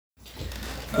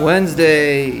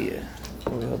Wednesday,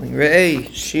 we're holding Re'eh,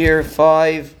 Shiur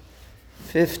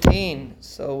 5:15.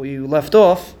 So we left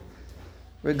off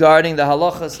regarding the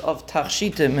halachas of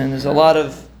tachshitim, and there's a lot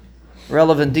of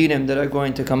relevant dinim that are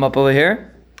going to come up over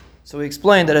here. So we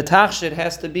explained that a tachshit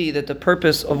has to be that the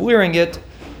purpose of wearing it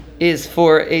is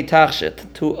for a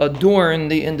tachshit, to adorn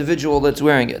the individual that's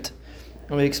wearing it.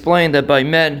 And we explained that by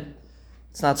men,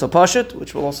 it's not so pashut,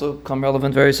 which will also come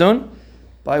relevant very soon.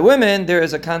 By women, there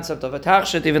is a concept of a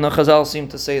tachshit, even though Chazal seem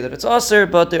to say that it's aser,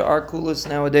 but there are kulas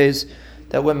nowadays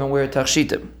that women wear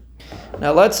tachshitim.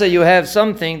 Now let's say you have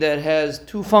something that has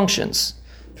two functions.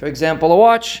 For example, a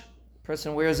watch. A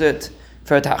person wears it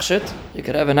for a tachshit. You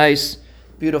could have a nice,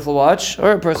 beautiful watch,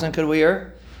 or a person could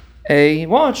wear a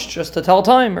watch just to tell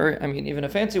time, or even a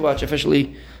fancy watch.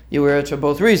 Officially, you wear it for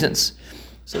both reasons.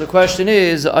 So the question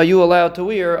is, are you allowed to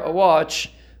wear a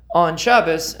watch on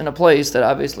Shabbos in a place that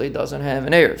obviously doesn't have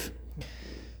an Erev?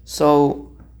 So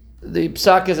the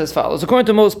psak is as follows. According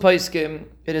to most poskim,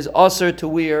 it is aser to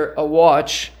wear a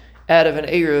watch out of an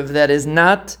Erev that is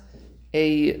not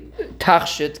a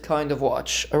tachshit kind of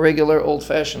watch, a regular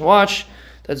old-fashioned watch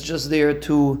that's just there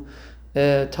to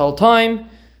tell time.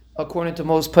 According to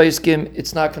most poskim,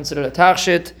 it's not considered a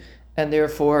tachshit, and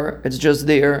therefore it's just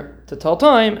there to tell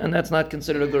time, and that's not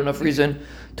considered a good enough reason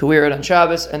to wear it on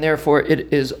Shabbos, and therefore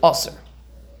it is aser.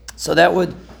 So that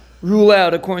would rule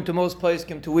out, according to most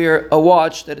poskim, to wear a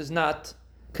watch that is not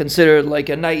considered like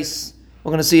a nice.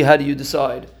 We're going to see how do you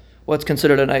decide what's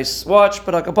considered a nice watch,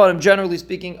 but generally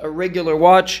speaking, a regular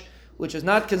watch which is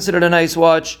not considered a nice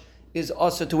watch is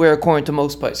aser to wear according to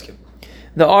most poskim.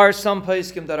 There are some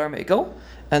poskim that are mekel,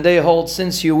 and they hold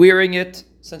since you're wearing it,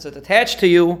 since it's attached to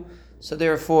you, so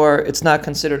therefore it's not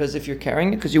considered as if you're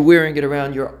carrying it because you're wearing it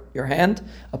around your hand.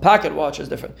 A pocket watch is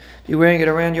different. You're wearing it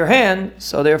around your hand,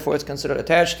 so therefore it's considered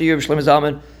attached to you. Shlomo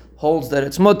Zalman holds that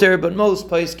it's mutter, but most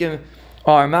poskim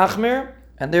are machmer,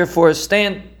 and therefore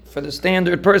for the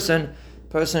standard person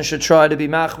should try to be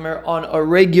machmer on a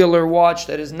regular watch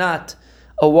that is not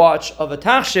a watch of a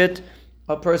tachshit.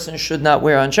 A person should not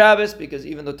wear on Shabbos, because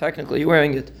even though technically you're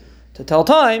wearing it to tell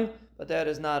time, but that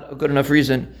is not a good enough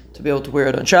reason to be able to wear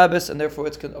it on Shabbos, and therefore,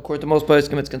 according to most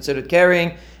poskim, it's considered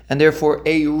carrying, and therefore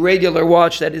a regular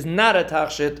watch that is not a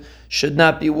tachshit should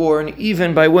not be worn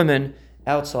even by women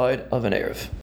outside of an Erev.